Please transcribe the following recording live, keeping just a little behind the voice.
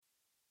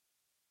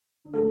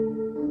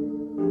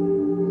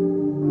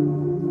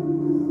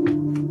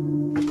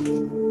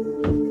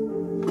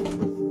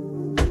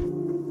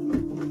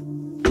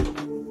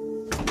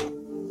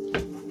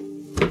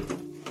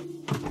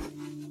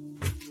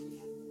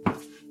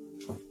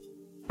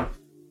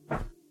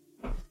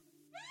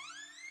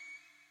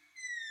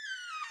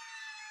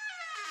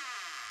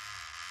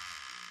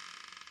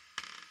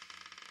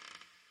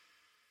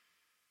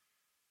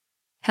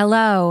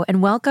Hello,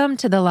 and welcome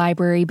to the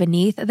library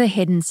beneath the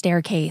hidden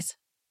staircase.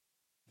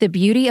 The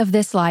beauty of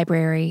this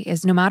library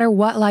is no matter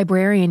what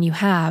librarian you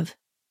have,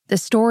 the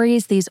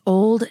stories these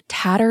old,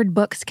 tattered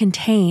books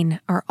contain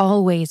are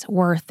always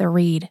worth the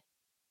read.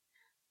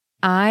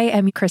 I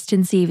am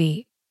Kristen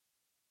Seavey.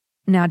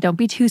 Now don't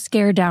be too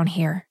scared down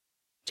here.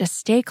 Just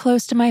stay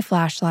close to my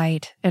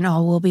flashlight and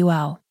all will be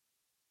well.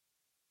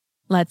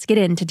 Let's get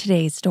into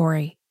today's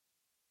story.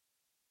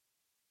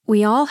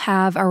 We all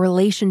have a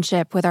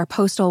relationship with our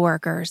postal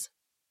workers.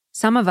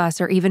 Some of us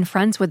are even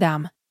friends with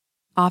them,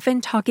 often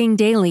talking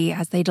daily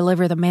as they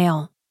deliver the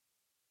mail.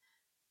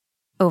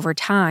 Over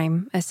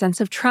time, a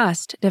sense of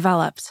trust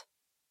develops.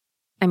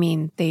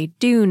 They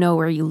do know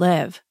where you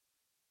live.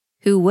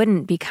 Who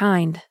wouldn't be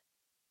kind?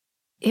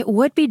 It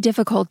would be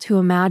difficult to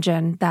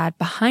imagine that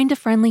behind a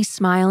friendly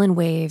smile and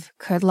wave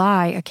could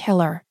lie a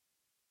killer.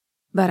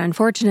 But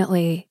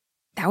unfortunately,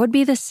 that would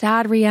be the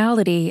sad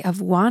reality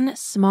of one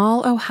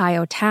small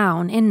Ohio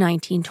town in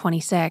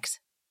 1926,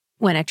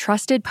 when a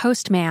trusted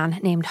postman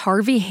named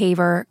Harvey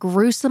Haver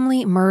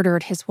gruesomely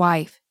murdered his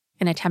wife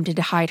and attempted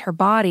to hide her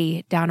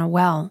body down a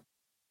well,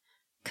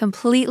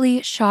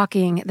 completely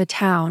shocking the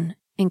town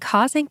and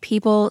causing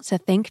people to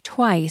think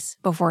twice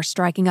before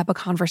striking up a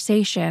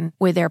conversation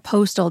with their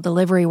postal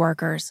delivery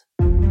workers.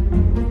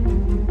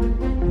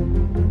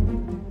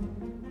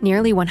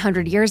 Nearly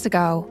 100 years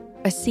ago,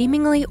 a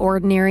seemingly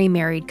ordinary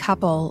married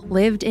couple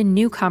lived in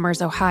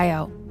Newcomers,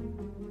 Ohio.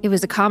 It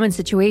was a common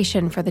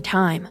situation for the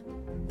time.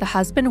 The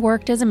husband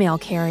worked as a mail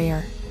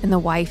carrier, and the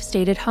wife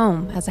stayed at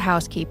home as a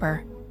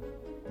housekeeper.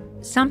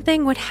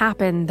 Something would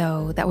happen,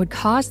 though, that would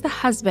cause the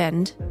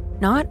husband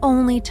not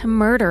only to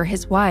murder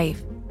his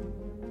wife,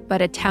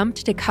 but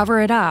attempt to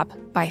cover it up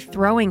by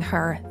throwing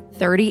her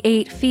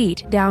 38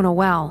 feet down a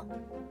well.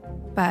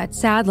 But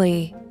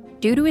sadly,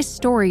 due to his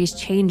stories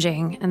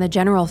changing and the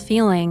general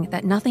feeling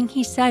that nothing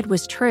he said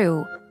was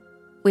true,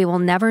 we will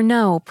never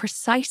know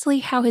precisely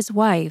how his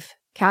wife,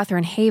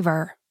 Harvey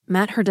Haver,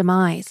 met her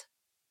demise.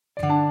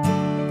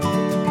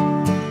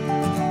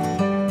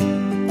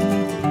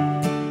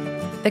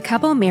 The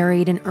couple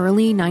married in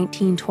early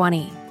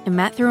 1920 and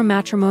met through a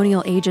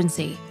matrimonial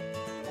agency.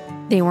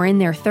 They were in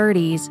their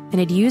 30s and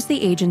had used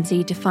the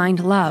agency to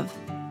find love,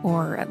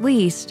 or at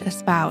least a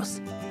spouse.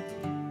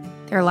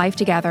 Their life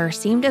together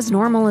seemed as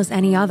normal as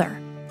any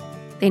other.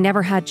 They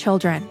never had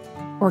children,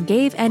 or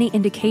gave any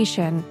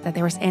indication that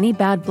there was any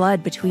bad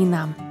blood between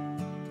them.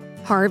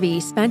 Harvey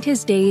spent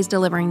his days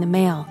delivering the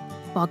mail,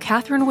 while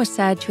Catherine was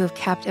said to have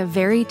kept a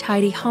very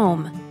tidy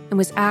home and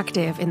was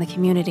active in the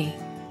community.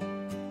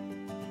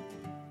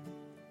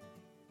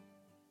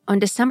 On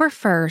December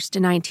 1st,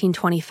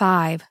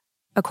 1925,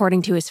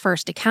 according to his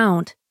first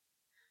account,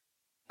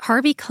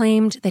 Harvey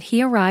claimed that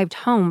he arrived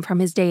home from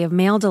his day of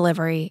mail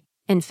delivery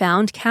and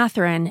found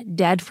Catherine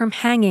dead from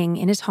hanging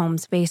in his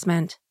home's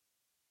basement.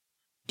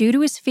 Due to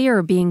his fear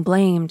of being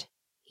blamed,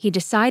 he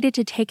decided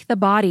to take the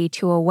body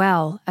to a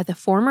well at the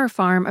former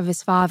farm of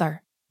his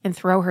father and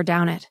throw her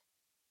down it.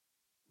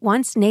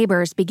 Once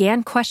neighbors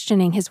began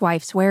questioning his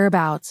wife's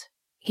whereabouts,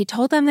 he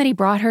told them that he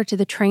brought her to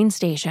the train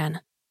station.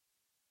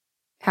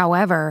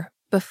 However,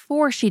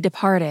 before she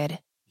departed,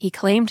 he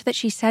claimed that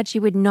she said she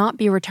would not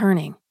be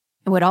returning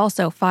and would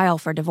also file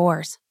for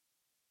divorce.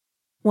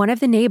 One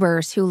of the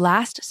neighbors who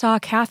last saw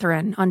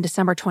Catherine on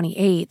December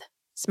 28th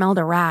smelled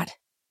a rat.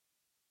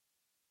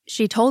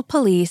 She told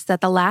police that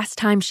the last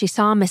time she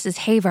saw Mrs.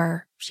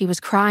 Haver, she was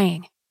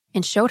crying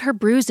and showed her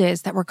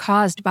bruises that were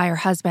caused by her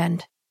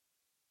husband.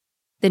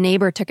 The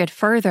neighbor took it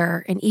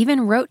further and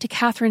even wrote to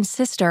Catherine's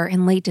sister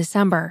in late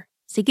December,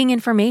 seeking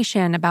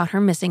information about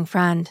her missing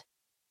friend.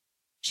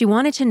 She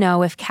wanted to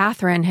know if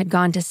Catherine had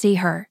gone to see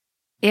her,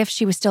 if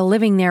she was still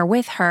living there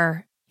with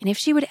her, and if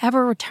she would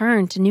ever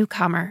return to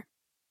Newcomer.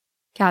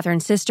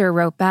 Catherine's sister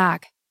wrote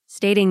back,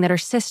 stating that her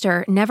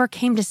sister never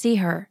came to see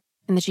her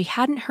and that she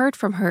hadn't heard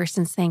from her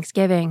since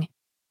Thanksgiving.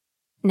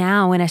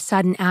 Now, in a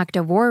sudden act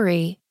of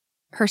worry,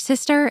 her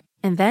sister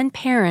and then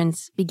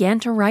parents began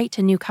to write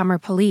to Newcomer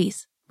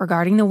police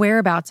regarding the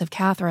whereabouts of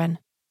Catherine.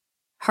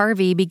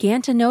 Harvey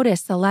began to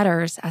notice the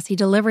letters as he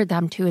delivered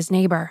them to his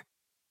neighbor.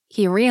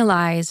 He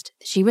realized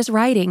she was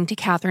writing to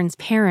Catherine's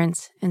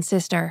parents and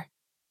sister.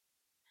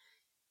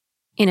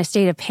 In a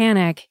state of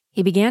panic,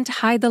 he began to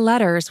hide the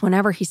letters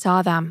whenever he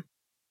saw them.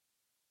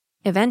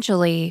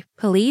 Eventually,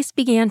 police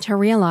began to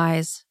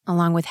realize,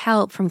 along with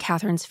help from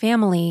Catherine's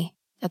family,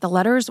 that the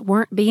letters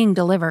weren't being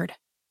delivered.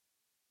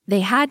 They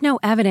had no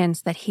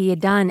evidence that he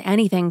had done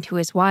anything to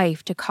his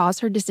wife to cause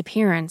her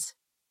disappearance.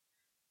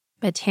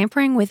 But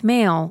tampering with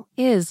mail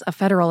is a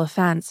federal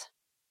offense.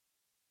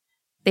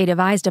 They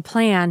devised a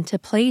plan to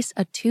place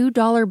a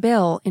 $2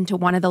 bill into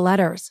one of the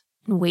letters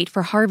and wait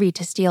for Harvey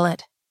to steal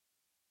it.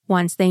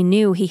 Once they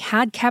knew he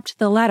had kept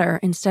the letter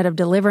instead of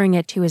delivering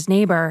it to his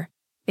neighbor,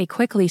 they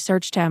quickly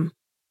searched him.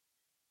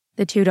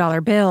 The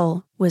 $2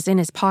 bill was in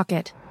his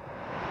pocket.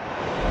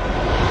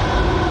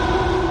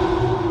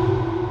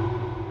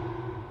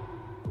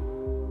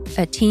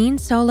 A teen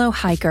solo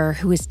hiker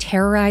who was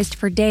terrorized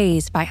for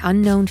days by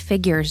unknown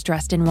figures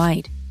dressed in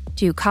white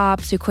 2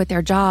 cops who quit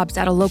their jobs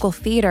at a local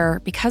theater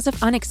because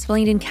of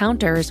unexplained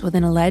encounters with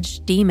an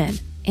alleged demon,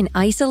 an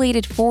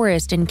isolated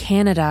forest in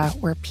Canada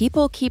where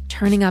people keep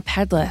turning up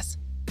headless.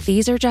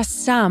 These are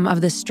just some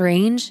of the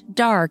strange,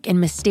 dark, and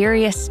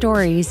mysterious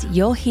stories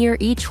you'll hear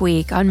each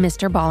week on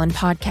Mr. Ballin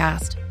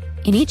Podcast.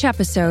 In each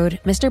episode,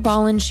 Mr.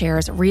 Ballin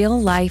shares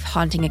real-life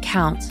haunting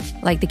accounts,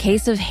 like the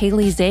case of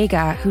Haley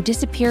Zaga, who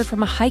disappeared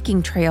from a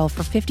hiking trail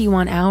for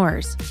 51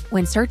 hours.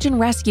 When search and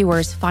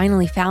rescuers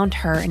finally found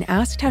her and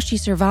asked how she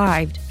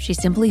survived, she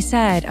simply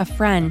said a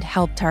friend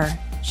helped her.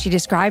 She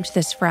described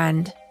this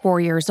friend, 4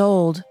 years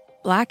old,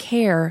 black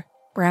hair,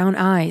 brown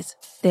eyes.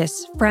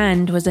 This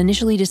friend was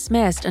initially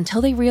dismissed until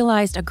they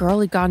realized a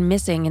girl had gone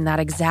missing in that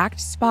exact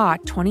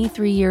spot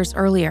 23 years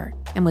earlier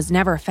and was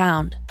never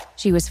found.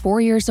 She was 4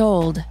 years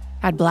old,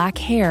 had black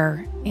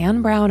hair,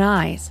 and brown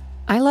eyes.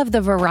 I love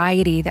the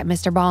variety that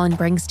Mr. Ballin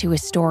brings to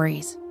his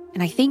stories,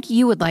 and I think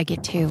you would like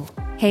it too.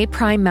 Hey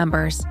Prime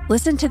members,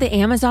 listen to the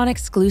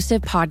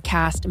Amazon-exclusive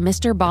podcast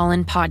Mr.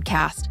 Ballin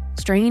Podcast,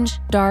 strange,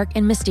 dark,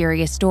 and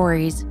mysterious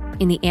stories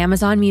in the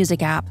Amazon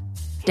Music app.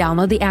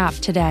 Download the app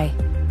today.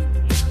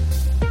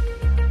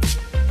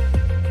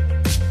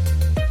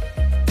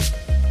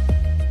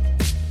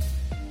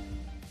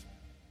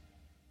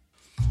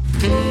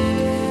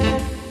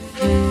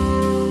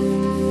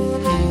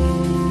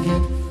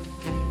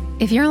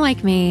 If you're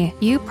like me,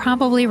 you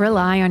probably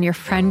rely on your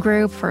friend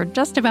group for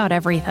just about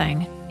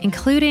everything,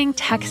 including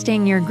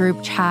texting your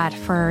group chat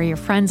for your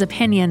friends'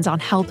 opinions on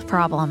health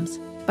problems.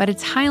 But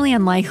it's highly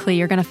unlikely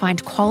you're going to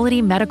find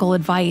quality medical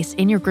advice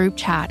in your group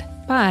chat.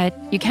 But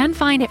you can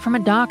find it from a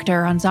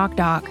doctor on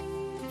ZocDoc.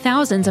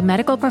 Thousands of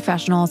medical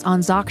professionals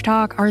on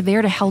ZocDoc are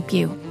there to help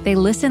you. They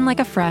listen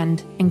like a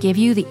friend and give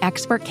you the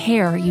expert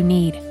care you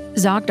need.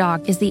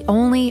 ZocDoc is the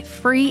only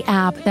free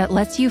app that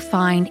lets you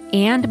find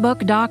and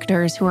book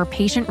doctors who are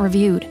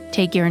patient-reviewed,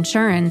 take your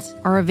insurance,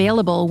 are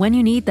available when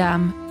you need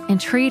them,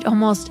 and treat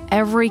almost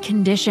every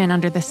condition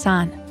under the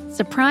sun.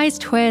 Surprise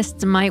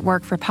twists might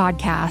work for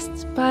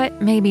podcasts,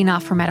 but maybe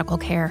not for medical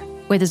care.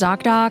 With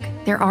ZocDoc,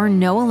 there are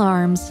no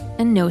alarms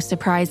and no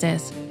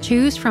surprises.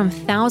 Choose from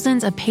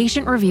thousands of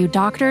patient-reviewed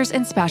doctors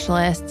and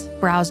specialists,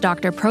 browse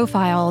doctor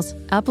profiles,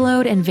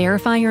 upload and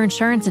verify your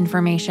insurance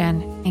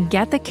information, and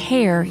get the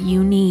care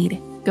you need.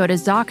 Go to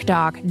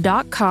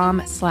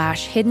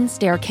ZocDoc.com/hidden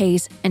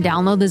staircase and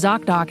download the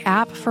ZocDoc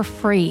app for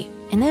free.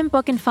 And then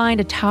book and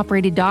find a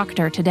top-rated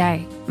doctor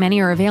today. Many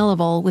are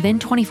available within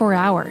 24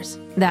 hours.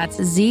 That's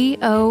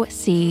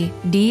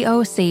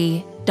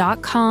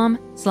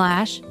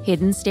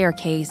ZocDoc.com/hidden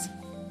staircase.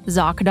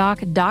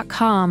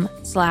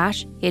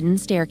 ZocDoc.com/hidden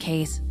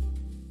staircase.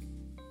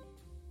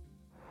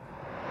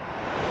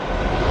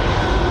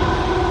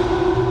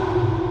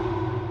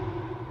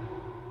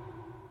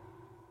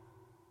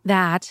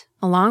 That,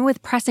 along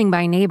with pressing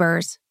by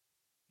neighbors,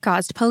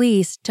 caused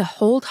police to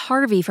hold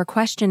Harvey for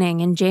questioning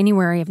in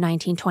January of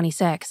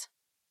 1926.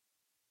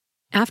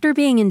 After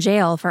being in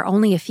jail for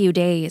only a few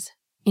days,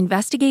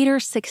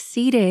 investigators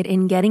succeeded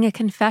in getting a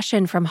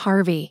confession from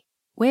Harvey,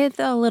 with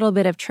a little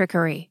bit of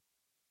trickery.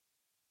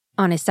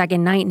 On his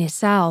second night in his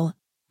cell,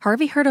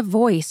 Harvey heard a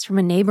voice from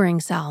a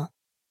neighboring cell.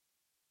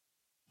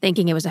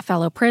 Thinking it was a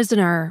fellow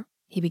prisoner,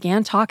 he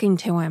began talking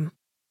to him.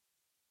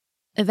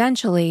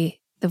 Eventually,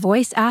 the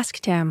voice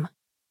asked him,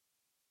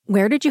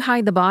 "Where did you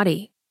hide the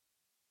body?"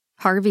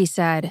 Harvey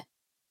said,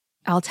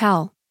 "I'll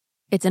tell.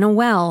 It's in a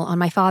well on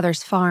my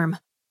father's farm."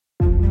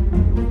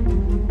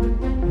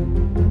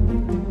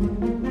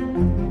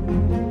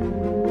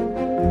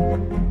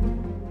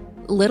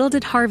 Little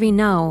did Harvey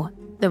know,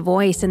 the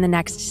voice in the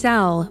next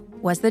cell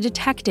was the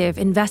detective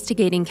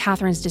investigating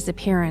Catherine's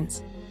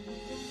disappearance.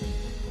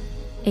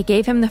 It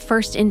gave him the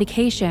first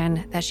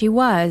indication that she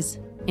was,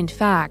 in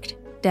fact,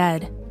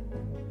 dead.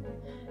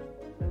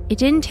 It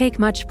didn't take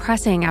much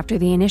pressing after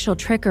the initial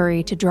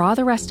trickery to draw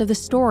the rest of the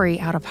story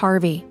out of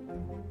Harvey,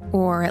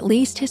 or at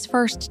least his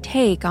first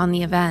take on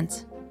the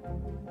events.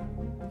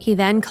 He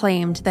then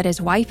claimed that his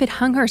wife had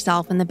hung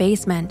herself in the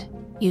basement,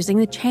 using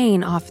the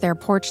chain off their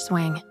porch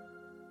swing.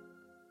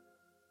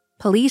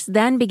 Police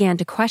then began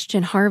to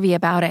question Harvey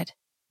about it,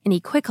 and he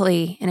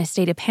quickly, in a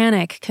state of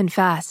panic,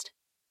 confessed.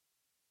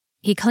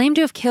 He claimed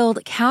to have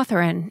killed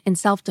Catherine in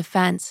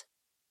self-defense.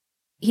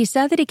 He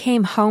said that he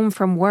came home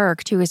from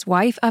work to his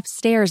wife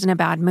upstairs in a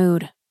bad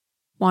mood.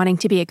 Wanting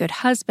to be a good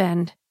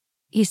husband,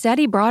 he said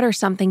he brought her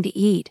something to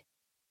eat.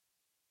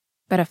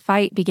 But a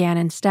fight began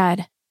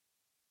instead.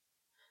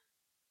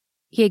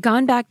 He had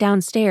gone back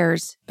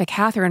downstairs, but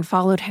Catherine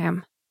followed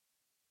him.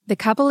 The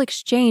couple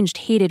exchanged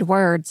heated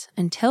words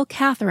until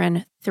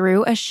Catherine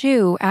threw a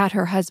shoe at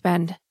her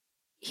husband.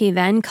 He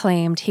then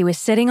claimed he was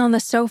sitting on the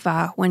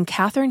sofa when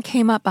Catherine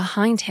came up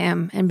behind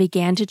him and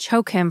began to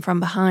choke him from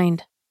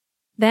behind.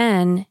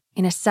 Then,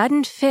 in a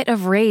sudden fit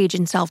of rage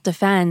and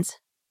self-defense,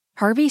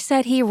 Harvey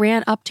said he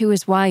ran up to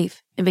his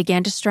wife and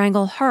began to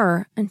strangle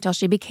her until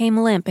she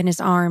became limp in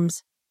his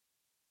arms.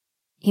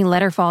 He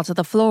let her fall to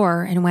the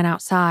floor and went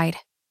outside.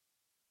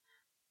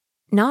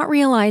 Not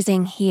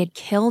realizing he had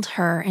killed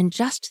her and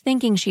just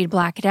thinking she'd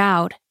blacked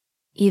out,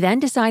 He then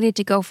decided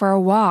to go for a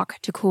walk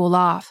to cool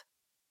off.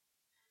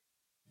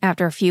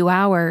 After a few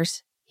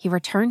hours, he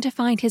returned to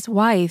find his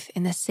wife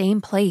in the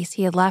same place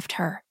he had left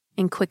her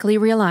and quickly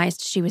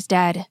realized she was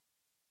dead.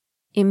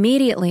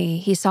 Immediately,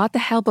 he sought the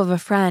help of a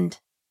friend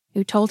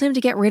who told him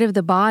to get rid of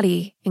the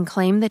body and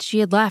claimed that she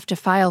had left to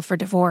file for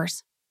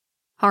divorce.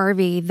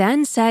 Harvey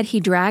then said he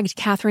dragged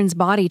Catherine's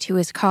body to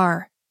his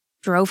car,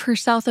 drove her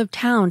south of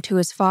town to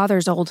his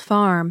father's old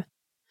farm,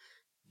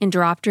 and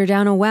dropped her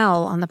down a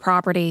well on the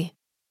property.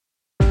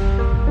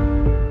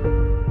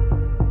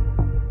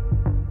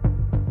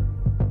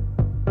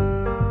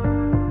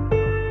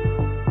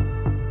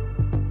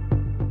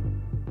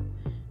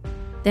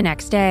 The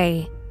next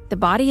day, the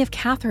body of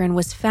Catherine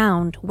was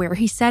found where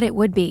he said it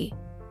would be.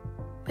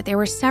 But there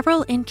were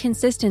several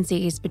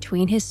inconsistencies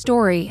between his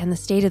story and the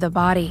state of the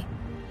body.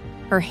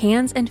 Her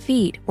hands and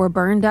feet were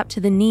burned up to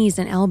the knees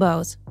and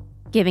elbows,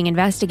 giving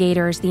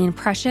investigators the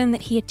impression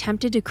that he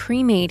attempted to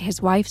cremate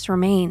his wife's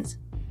remains,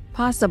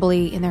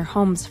 possibly in their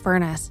home's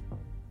furnace.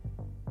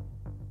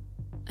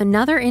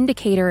 Another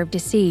indicator of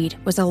deceit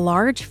was a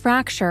large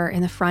fracture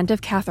in the front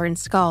of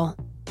Catherine's skull,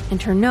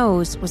 and her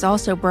nose was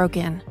also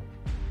broken.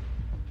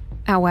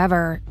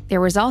 However, there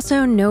was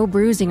also no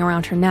bruising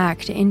around her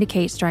neck to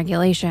indicate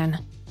strangulation.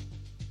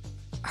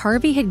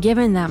 Harvey had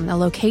given them the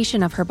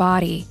location of her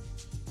body,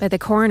 but the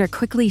coroner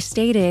quickly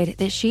stated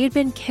that she had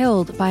been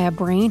killed by a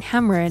brain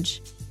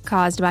hemorrhage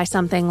caused by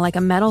something like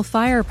a metal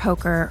fire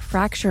poker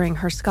fracturing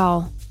her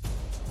skull.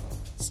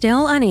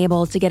 Still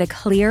unable to get a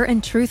clear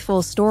and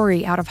truthful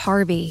story out of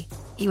Harvey,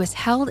 he was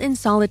held in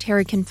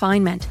solitary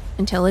confinement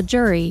until a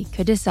jury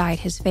could decide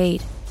his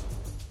fate.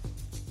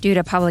 Due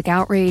to public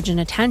outrage and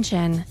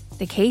attention,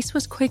 the case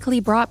was quickly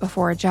brought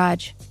before a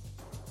judge.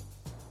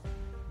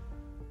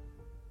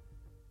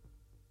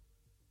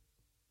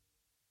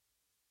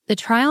 The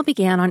trial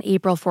began on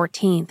April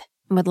 14th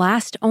and would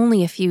last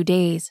only a few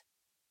days.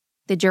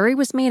 The jury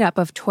was made up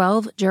of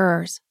 12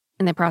 jurors,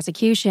 and the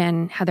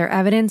prosecution had their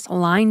evidence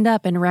lined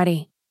up and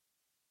ready.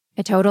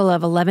 A total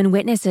of 11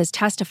 witnesses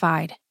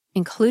testified,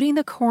 including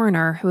the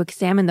coroner who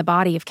examined the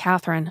body of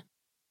Catherine.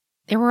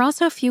 There were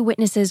also a few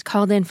witnesses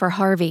called in for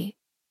Harvey.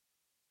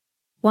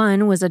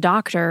 One was a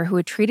doctor who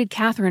had treated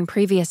Catherine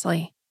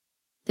previously.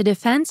 The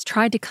defense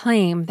tried to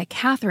claim that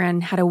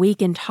Catherine had a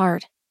weakened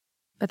heart,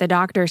 but the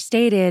doctor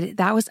stated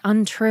that was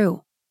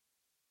untrue.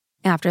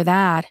 After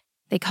that,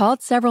 they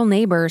called several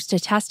neighbors to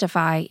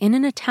testify in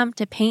an attempt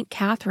to paint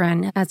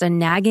Catherine as a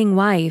nagging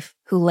wife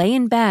who lay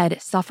in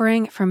bed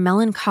suffering from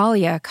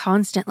melancholia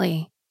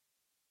constantly.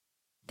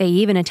 They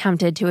even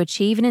attempted to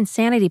achieve an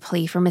insanity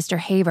plea for Mr.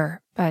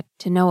 Haver, but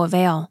to no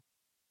avail.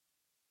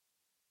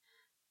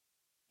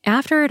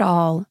 After it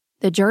all,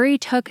 the jury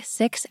took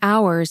 6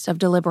 hours of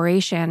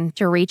deliberation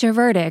to reach a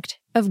verdict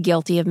of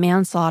guilty of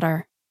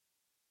manslaughter.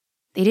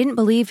 They didn't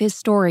believe his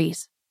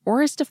stories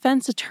or his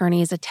defense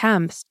attorney's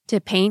attempts to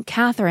paint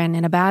Catherine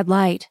in a bad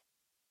light.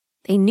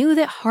 They knew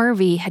that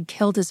Harvey had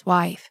killed his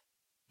wife,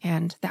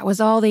 and that was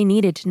all they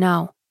needed to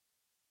know.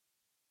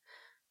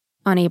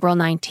 On April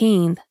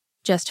 19th,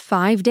 just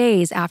 5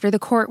 days after the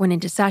court went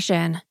into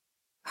session,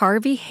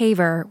 Harvey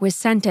Haver was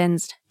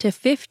sentenced to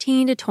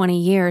 15 to 20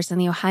 years in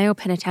the Ohio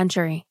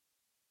penitentiary.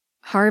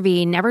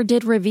 Harvey never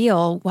did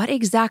reveal what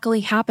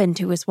exactly happened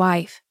to his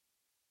wife.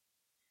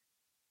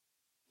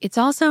 It's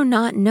also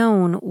not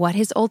known what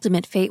his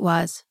ultimate fate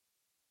was.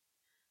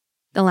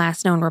 The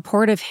last known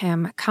report of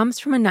him comes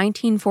from a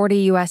 1940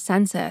 U.S.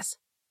 census.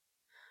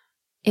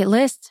 It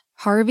lists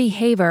Harvey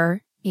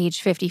Haver,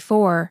 age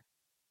 54,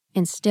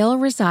 and still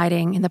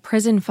residing in the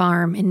prison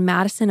farm in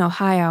Madison,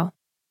 Ohio.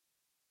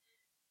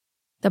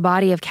 The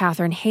body of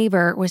Catherine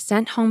Haver was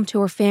sent home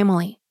to her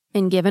family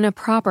and given a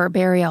proper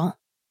burial,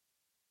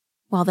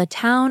 while the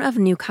town of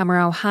Newcomer,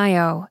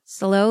 Ohio,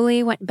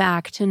 slowly went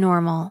back to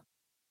normal,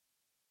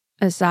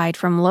 aside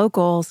from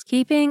locals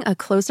keeping a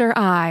closer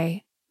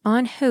eye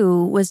on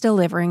who was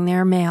delivering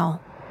their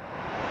mail.